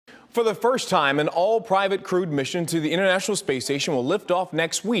For the first time, an all-private crewed mission to the International Space Station will lift off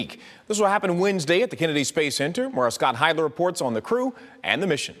next week. This will happen Wednesday at the Kennedy Space Center, where Scott Heidler reports on the crew and the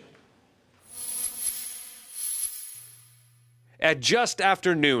mission. At just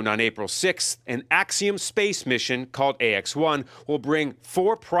after noon on April 6th, an Axiom Space mission called AX-1 will bring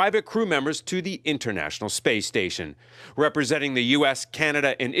 4 private crew members to the International Space Station. Representing the U.S.,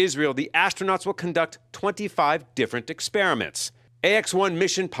 Canada, and Israel, the astronauts will conduct 25 different experiments. AX-1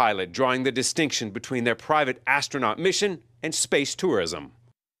 mission pilot drawing the distinction between their private astronaut mission and space tourism.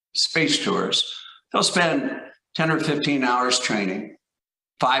 Space tours, they'll spend 10 or 15 hours training,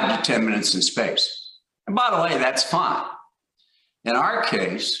 5 to 10 minutes in space. And by the way, that's fine. In our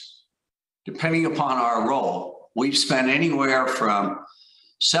case, depending upon our role, we've spent anywhere from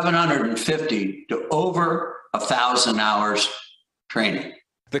 750 to over 1,000 hours training.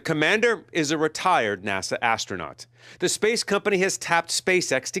 The commander is a retired NASA astronaut. The space company has tapped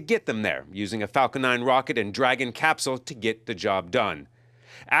SpaceX to get them there, using a Falcon 9 rocket and Dragon capsule to get the job done.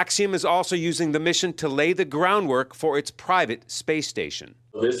 Axiom is also using the mission to lay the groundwork for its private space station.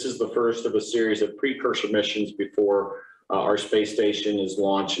 This is the first of a series of precursor missions before our space station is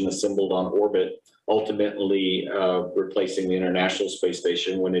launched and assembled on orbit, ultimately replacing the International Space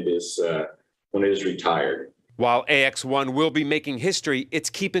Station when it is retired. While AX-1 will be making history,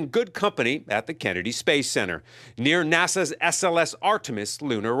 it's keeping good company at the Kennedy Space Center, near NASA's SLS Artemis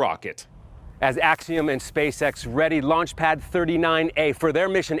lunar rocket. As Axiom and SpaceX ready Launch Pad 39A for their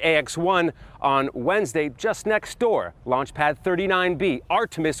mission AX-1 on Wednesday, just next door, Launch Pad 39B,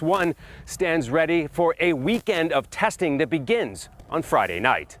 Artemis 1, stands ready for a weekend of testing that begins on Friday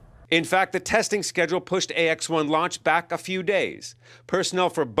night. In fact, the testing schedule pushed AX-1 launch back a few days. Personnel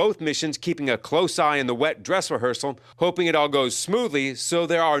for both missions keeping a close eye on the wet dress rehearsal, hoping it all goes smoothly so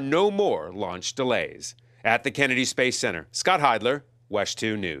there are no more launch delays. At the Kennedy Space Center, Scott Heidler, WESH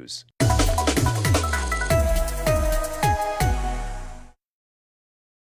 2 News.